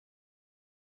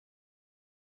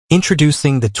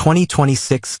Introducing the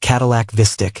 2026 Cadillac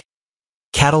VISTIQ,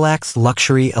 Cadillac's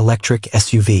luxury electric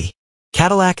SUV.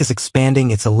 Cadillac is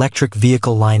expanding its electric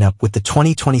vehicle lineup with the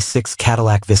 2026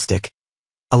 Cadillac VISTIQ,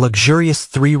 a luxurious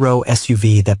three-row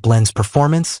SUV that blends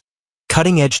performance,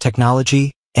 cutting-edge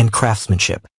technology, and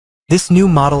craftsmanship. This new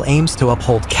model aims to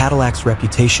uphold Cadillac's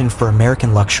reputation for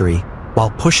American luxury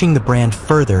while pushing the brand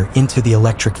further into the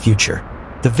electric future.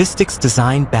 The VISTIQ's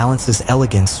design balances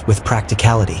elegance with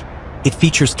practicality. It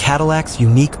features Cadillac's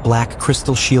unique black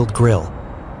crystal shield grille,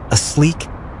 a sleek,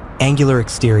 angular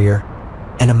exterior,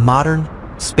 and a modern,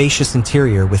 spacious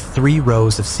interior with 3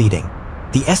 rows of seating.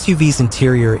 The SUV's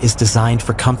interior is designed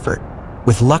for comfort,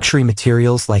 with luxury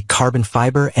materials like carbon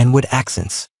fiber and wood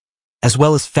accents, as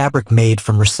well as fabric made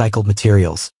from recycled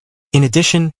materials. In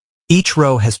addition, each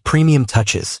row has premium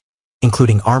touches,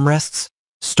 including armrests,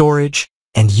 storage,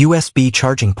 and USB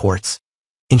charging ports,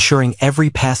 ensuring every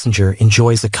passenger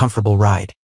enjoys a comfortable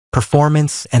ride.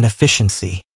 Performance and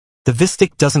efficiency. The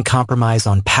VISTIQ doesn't compromise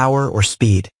on power or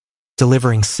speed,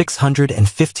 delivering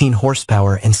 615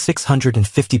 horsepower and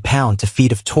 650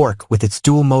 pound-feet of torque with its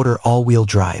dual-motor all-wheel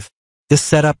drive. This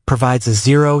setup provides a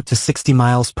 0 to 60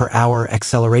 miles per hour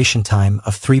acceleration time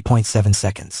of 3.7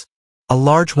 seconds. A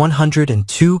large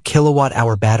 102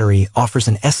 kilowatt-hour battery offers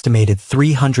an estimated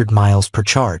 300 miles per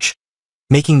charge,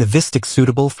 making the VISTIQ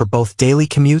suitable for both daily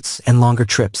commutes and longer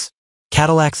trips.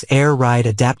 Cadillac's Air Ride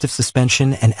adaptive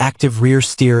suspension and active rear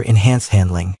steer enhance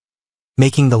handling,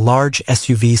 making the large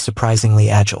SUV surprisingly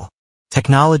agile.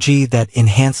 Technology that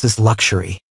enhances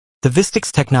luxury. The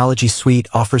VISTIQ's technology suite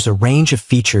offers a range of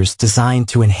features designed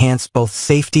to enhance both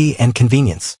safety and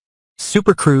convenience.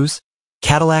 Super Cruise,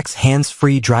 Cadillac's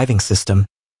hands-free driving system,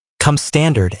 comes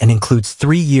standard and includes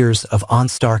 3 years of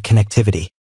OnStar connectivity.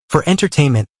 For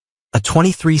entertainment, a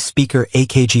 23-speaker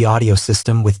AKG audio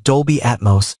system with Dolby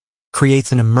Atmos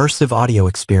creates an immersive audio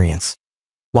experience,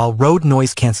 while road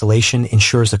noise cancellation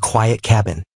ensures a quiet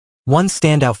cabin. One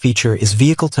standout feature is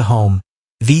vehicle-to-home,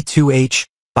 V2H,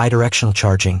 bidirectional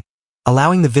charging,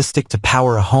 allowing the VISTIQ to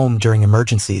power a home during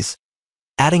emergencies,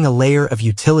 adding a layer of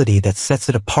utility that sets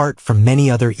it apart from many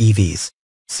other EVs.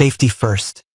 Safety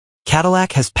first.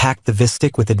 Cadillac has packed the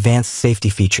VISTIQ with advanced safety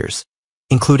features,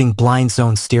 including blind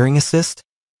zone steering assist,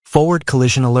 forward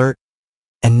collision alert,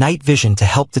 and night vision to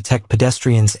help detect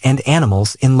pedestrians and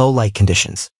animals in low-light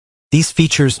conditions. These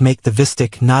features make the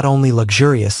VISTIQ not only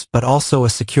luxurious but also a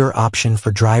secure option for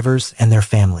drivers and their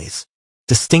families.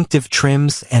 Distinctive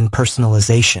trims and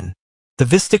personalization. The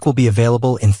VISTIQ will be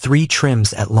available in 3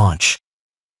 trims at launch: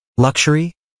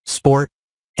 luxury, sport,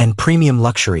 and premium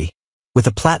luxury, with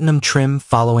a platinum trim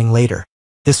following later.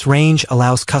 This range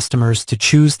allows customers to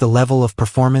choose the level of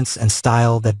performance and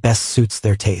style that best suits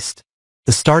their taste.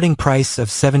 The starting price of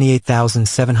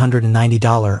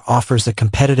 $78,790 offers a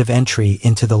competitive entry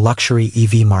into the luxury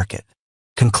EV market.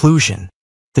 Conclusion.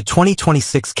 The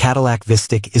 2026 Cadillac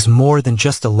VISTIQ is more than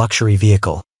just a luxury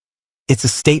vehicle. It's a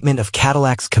statement of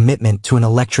Cadillac's commitment to an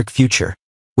electric future.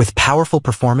 With powerful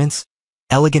performance,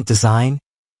 elegant design,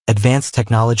 advanced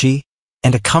technology,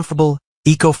 and a comfortable,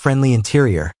 eco-friendly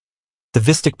interior, the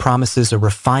VISTIQ promises a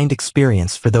refined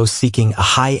experience for those seeking a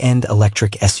high-end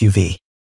electric SUV.